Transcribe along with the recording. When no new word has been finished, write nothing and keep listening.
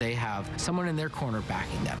have someone in their corner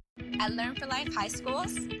backing them. At Learn for Life High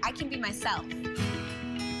Schools, I can be myself.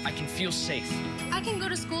 I can feel safe. I can go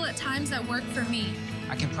to school at times that work for me.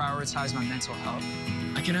 I can prioritize my mental health.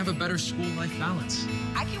 I can have a better school-life balance.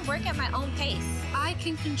 I can work at my own pace. I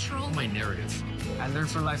can control my narrative. At Learn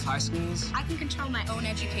for Life High Schools, I can control my own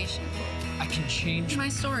education. I can change my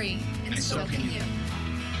story, and so can you.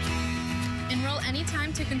 Enroll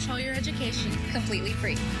anytime to control your education, completely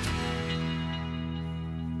free.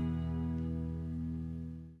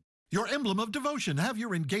 Your emblem of devotion. Have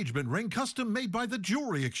your engagement ring custom made by the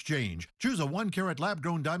Jewelry Exchange. Choose a 1-carat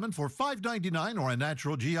lab-grown diamond for $5.99 or a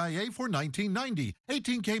natural GIA for $19.90.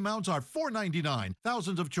 18K mounts are $4.99.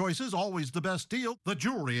 Thousands of choices, always the best deal. The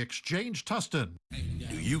Jewelry Exchange, Tustin.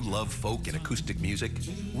 Do you love folk and acoustic music?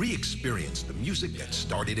 Re-experience the music that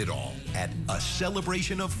started it all at A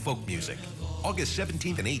Celebration of Folk Music, August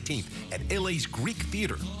 17th and 18th at LA's Greek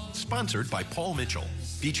Theater, sponsored by Paul Mitchell,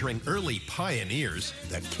 featuring early pioneers,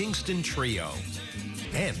 the Kingston Trio,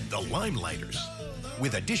 and the Limelighters,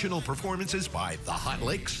 with additional performances by the Hot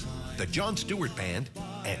Licks, the Jon Stewart Band,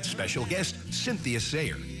 and special guest Cynthia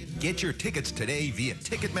Sayer. Get your tickets today via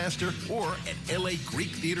Ticketmaster or at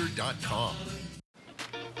lagreektheater.com.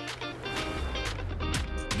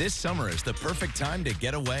 This summer is the perfect time to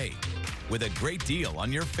get away with a great deal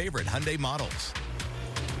on your favorite Hyundai models.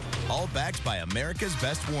 All backed by America's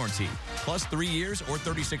best warranty, plus 3 years or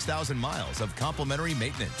 36,000 miles of complimentary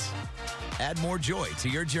maintenance. Add more joy to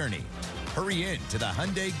your journey. Hurry in to the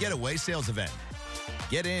Hyundai Getaway sales event.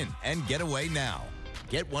 Get in and get away now.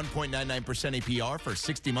 Get 1.99% APR for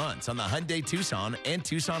 60 months on the Hyundai Tucson and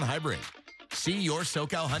Tucson Hybrid. See your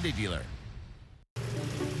SoCal Hyundai dealer.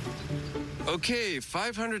 Okay,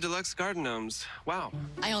 500 deluxe garden gnomes. Wow.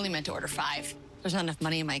 I only meant to order 5. There's not enough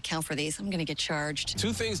money in my account for these. I'm going to get charged.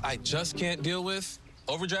 2 things I just can't deal with: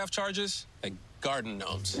 overdraft charges and garden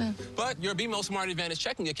gnomes. But your BMO Smart Advantage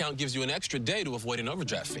checking account gives you an extra day to avoid an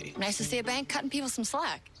overdraft fee. Nice to see a bank cutting people some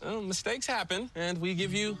slack. Well, mistakes happen, and we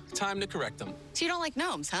give you time to correct them. So you don't like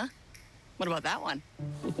gnomes, huh? What about that one?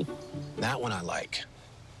 That one I like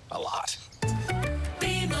a lot.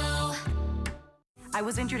 BMO. I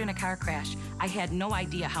was injured in a car crash. I had no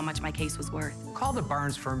idea how much my case was worth. Call the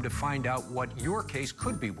Barnes firm to find out what your case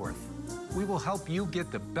could be worth. We will help you get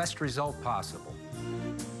the best result possible.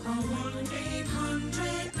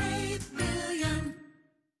 1-800-8-million.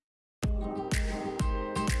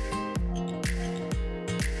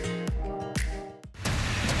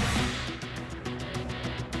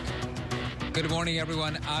 Good morning,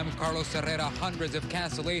 everyone. I'm Carlos Herrera. Hundreds of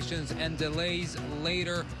cancellations and delays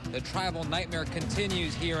later. The travel nightmare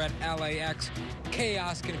continues here at LAX.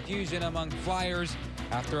 Chaos, confusion among flyers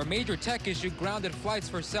after a major tech issue grounded flights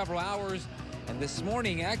for several hours. And this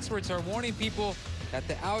morning, experts are warning people that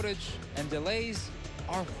the outage and delays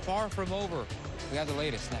are far from over. We have the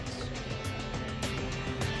latest next.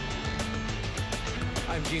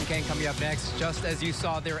 I'm Gene Kane coming up next. Just as you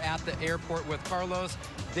saw there at the airport with Carlos,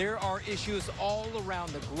 there are issues all around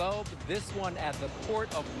the globe. This one at the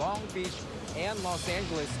port of Long Beach and Los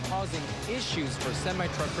Angeles causing issues for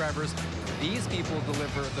semi-truck drivers. These people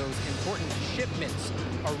deliver those important shipments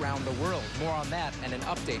around the world. More on that and an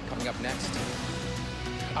update coming up next.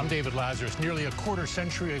 I'm David Lazarus. Nearly a quarter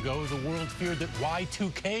century ago, the world feared that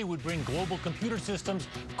Y2K would bring global computer systems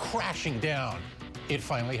crashing down. It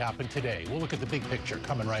finally happened today. We'll look at the big picture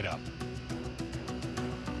coming right up.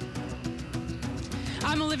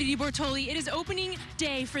 I'm Olivia DiBortoli. It is opening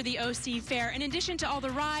day for the OC Fair. In addition to all the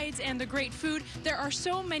rides and the great food, there are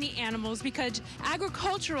so many animals because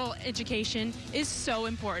agricultural education is so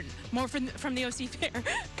important. More from the OC Fair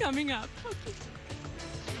coming up.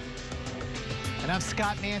 And I'm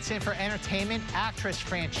Scott Manson for entertainment. Actress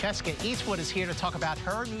Francesca Eastwood is here to talk about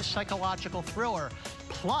her new psychological thriller.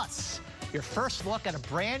 Plus, your first look at a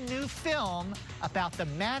brand new film about the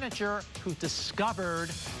manager who discovered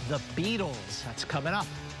the Beatles. That's coming up.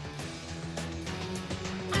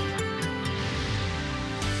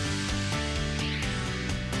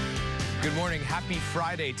 Good morning. Happy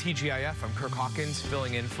Friday, TGIF. I'm Kirk Hawkins,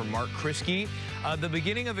 filling in for Mark Kriske. The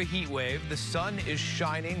beginning of a heat wave. The sun is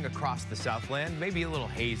shining across the Southland, maybe a little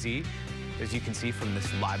hazy, as you can see from this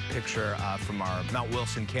live picture from our Mount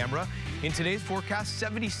Wilson camera. In today's forecast,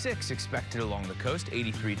 76 expected along the coast,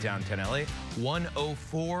 83 downtown LA,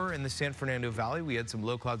 104 in the San Fernando Valley. We had some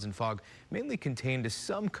low clouds and fog, mainly contained to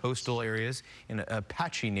some coastal areas in a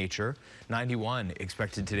patchy nature. 91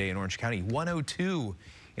 expected today in Orange County, 102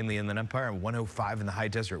 in the Inland Empire, and 105 in the High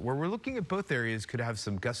Desert, where we're looking at both areas could have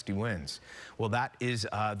some gusty winds. Well, that is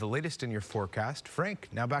the latest in your forecast. Frank,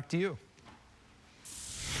 now back to you.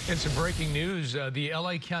 And some breaking news, the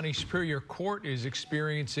LA County Superior Court is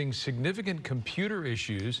experiencing significant computer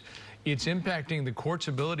issues. It's impacting the court's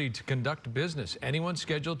ability to conduct business. Anyone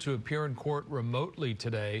scheduled to appear in court remotely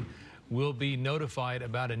today will be notified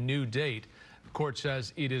about a new date. The court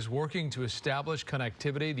says it is working to establish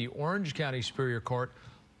connectivity. The Orange County Superior Court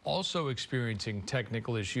also experiencing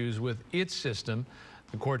technical issues with its system.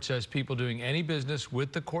 The court says people doing any business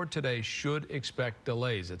with the court today should expect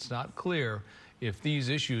delays. It's not clear if these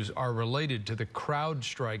issues are related to the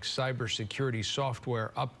CrowdStrike cybersecurity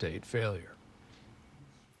software update failure.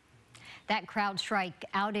 That CrowdStrike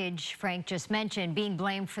outage Frank just mentioned being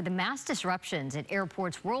blamed for the mass disruptions at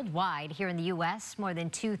airports worldwide. Here in the U.S., more than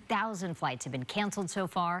 2,000 flights have been canceled so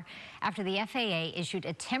far after the FAA issued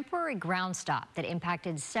a temporary ground stop that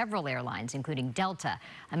impacted several airlines, including Delta,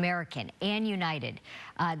 American, and United.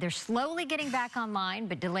 They're slowly getting back online,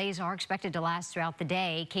 but delays are expected to last throughout the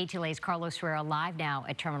day. KTLA's Carlos Herrera live now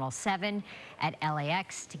at Terminal 7 at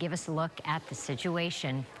LAX to give us a look at the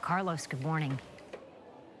situation. Carlos, good morning.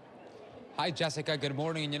 Hi, Jessica. Good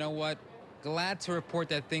morning. And you know what? Glad to report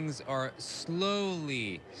that things are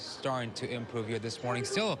slowly starting to improve here this morning.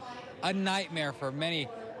 Still a nightmare for many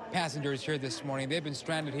passengers here this morning. They've been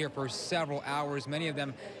stranded here for several hours, many of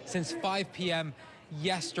them since 5 p.m.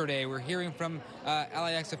 yesterday. We're hearing from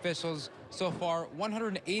LAX officials so far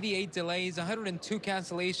 188 delays, 102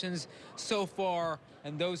 cancellations so far,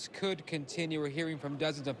 and those could continue. We're hearing from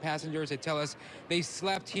dozens of passengers. They tell us they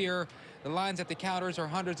slept here. The lines at the counters are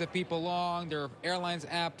hundreds of people long. Their airlines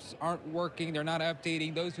apps aren't working. They're not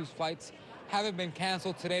updating. Those whose flights haven't been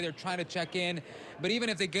canceled today, they're trying to check in. But even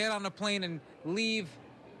if they get on a plane and leave,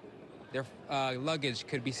 their luggage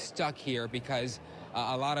could be stuck here because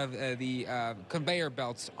a lot of the conveyor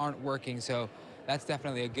belts aren't working. So that's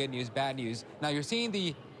definitely a good news, bad news. Now you're seeing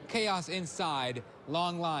the chaos inside,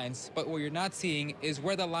 long lines, but what you're not seeing is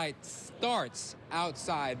where the light starts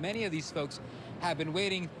outside. Many of these folks have been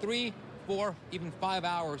waiting 3, 4, even 5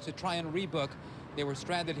 hours to try and rebook. They were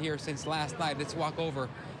stranded here since last night. Let's walk over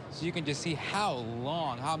so you can just see how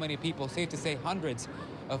long, how many people, safe to say hundreds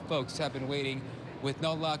of folks have been waiting with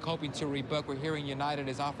no luck, hoping to rebook. We're hearing United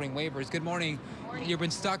is offering waivers. Good morning. You've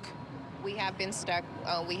been stuck? We have been stuck.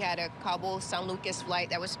 We had a Cabo-San Lucas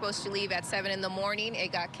flight that was supposed to leave at 7 in the morning.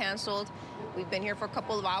 It got canceled. We've been here for a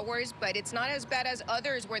couple of hours, but it's not as bad as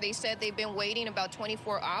others where they said they've been waiting about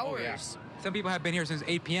 24 hours. Oh, yeah. Some people have been here since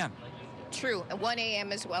 8 p.m. True, and 1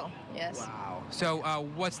 a.m. as well, yes. Wow. So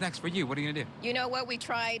what's next for you? What are you gonna do? You know what, we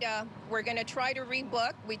tried, we're gonna try to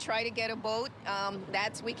rebook. We try to get a boat.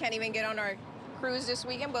 We can't even get on our cruise this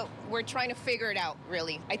weekend, but we're trying to figure it out,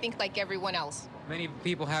 really. I think like everyone else. Many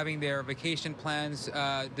people having their vacation plans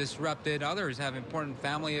disrupted. Others have important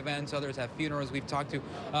family events. Others have funerals. We've talked to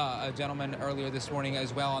a gentleman earlier this morning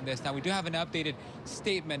as well on this. Now, we do have an updated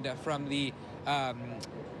statement from the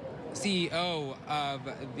CEO of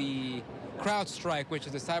the CrowdStrike, which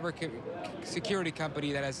is a cyber security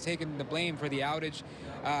company that has taken the blame for the outage,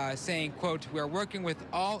 saying, quote, "We are working with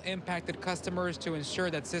all impacted customers to ensure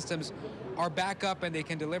that systems are back up and they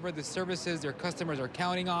can deliver the services their customers are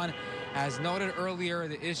counting on. As noted earlier,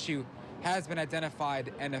 the issue has been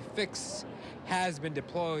identified and a fix has been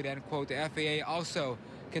deployed," end quote. The FAA also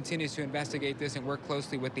continues to investigate this and work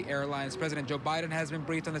closely with the airlines. President Joe Biden has been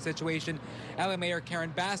briefed on the situation. LA Mayor Karen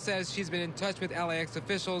Bass says she's been in touch with LAX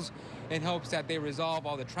officials in hopes that they resolve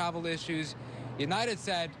all the travel issues. United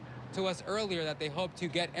said to us earlier that they hope to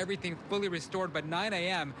get everything fully restored by 9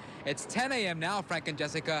 a.m. It's 10 a.m. now, Frank and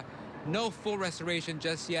Jessica. No full restoration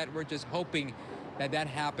just yet. We're just hoping that that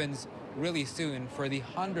happens really soon for the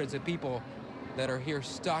hundreds of people that are here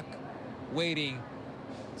stuck, waiting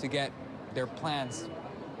to get their plans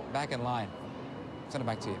back in line. Send it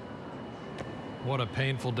back to you. What a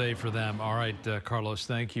painful day for them. All right, Carlos,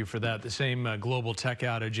 thank you for that. The same global tech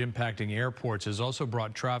outage impacting airports has also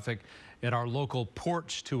brought traffic at our local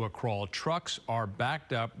ports to a crawl. Trucks are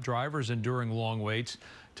backed up, drivers enduring long waits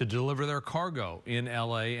to deliver their cargo in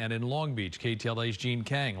L.A. and in Long Beach. KTLA's Gene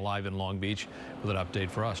Kang live in Long Beach with an update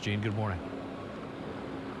for us. Gene, good morning.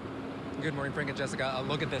 Good morning, Frank and Jessica.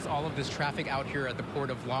 Look at this. All of this traffic out here at the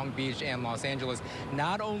port of Long Beach and Los Angeles,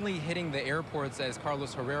 not only hitting the airports, as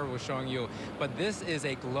Carlos Herrera was showing you, but this is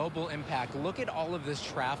a global impact. Look at all of this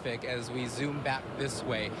traffic as we zoom back this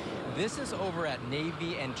way. This is over at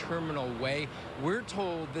Navy and Terminal Way. We're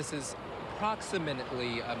told this is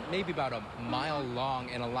approximately maybe about a mile long,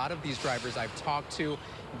 and a lot of these drivers I've talked to,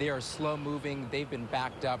 they are slow moving. They've been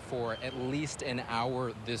backed up for at least an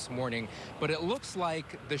hour this morning, but it looks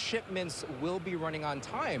like the shipments will be running on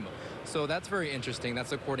time. So that's very interesting.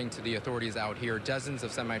 That's according to the authorities out here. Dozens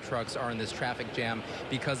of semi-trucks are in this traffic jam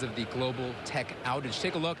because of the global tech outage.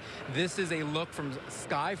 Take a look. This is a look from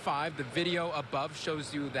Sky 5. The video above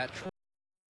shows you that